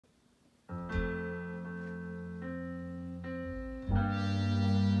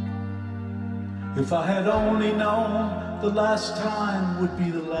If I had only known the last time would be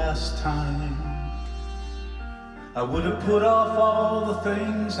the last time, I would have put off all the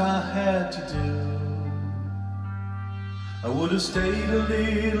things I had to do. I would have stayed a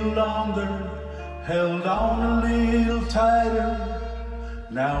little longer, held on a little tighter.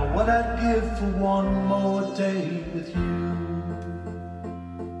 Now what I'd give for one more day with you.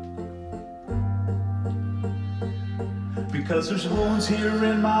 Because there's wounds here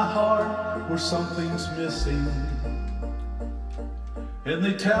in my heart where something's missing, and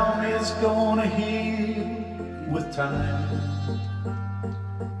they tell me it's gonna heal with time.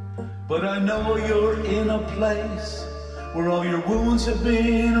 But I know you're in a place where all your wounds have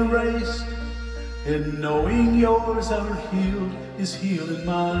been erased, and knowing yours are healed is healing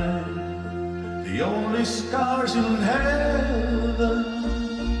mine. The only scars in heaven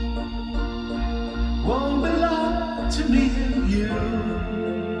won't belong to me and you.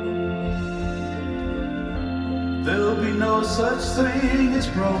 There'll be no such thing as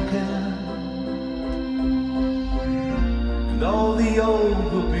broken, and all the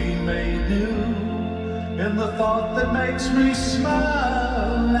old will be made new. And the thought that makes me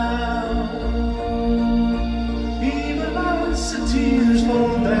smile now, even as the tears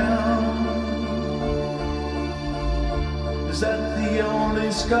fall down, is that the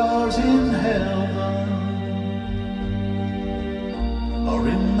only scars in heaven are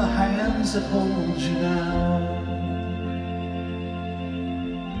in the hands that hold you now.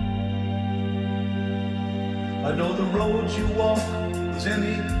 I know the road you walk was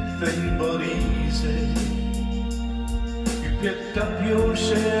anything but easy. You picked up your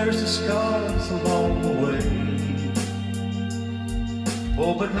shares of scars along the way.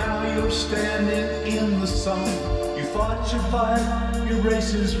 Oh, but now you're standing in the sun. You fought your fight, your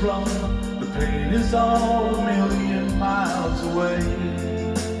race is run. The pain is all a million miles away.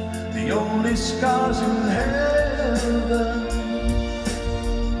 The only scars in heaven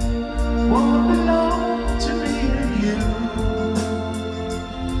won't belong to me and you.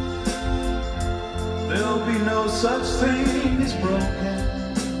 There'll be no such thing as broken,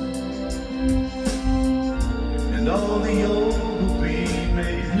 and all the old will be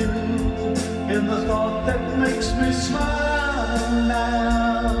made new. And the thought that makes me smile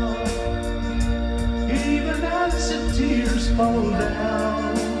now, even as the tears fall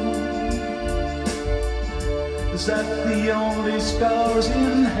down, is that the only scars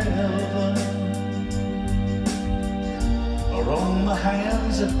in heaven are on the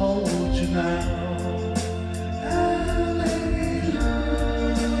hands that hold you now.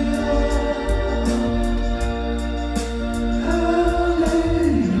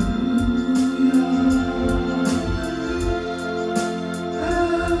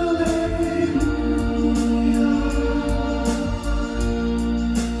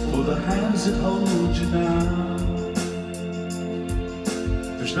 That hold you now.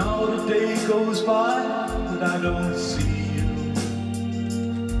 There's not a day goes by that I don't see you.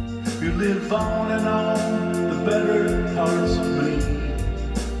 You live on and on the better parts of me,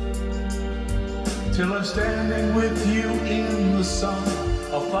 till I'm standing with you in the sun.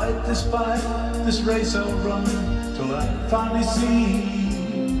 I'll fight, this race I'll run, till I finally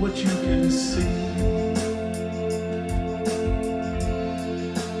see what you can see.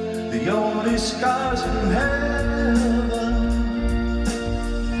 The only scars in heaven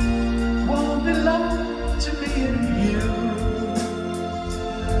won't belong to me and you.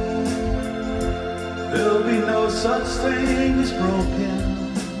 There'll be no such thing as broken,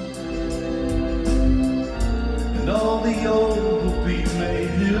 and all the old will be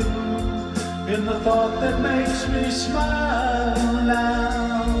made new. In the thought that makes me smile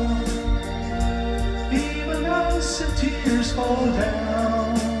now, even as the tears fall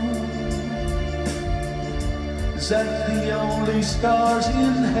down, is that the only scars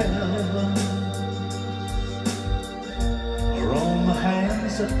in heaven are on the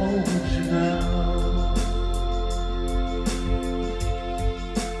hands that hold you now.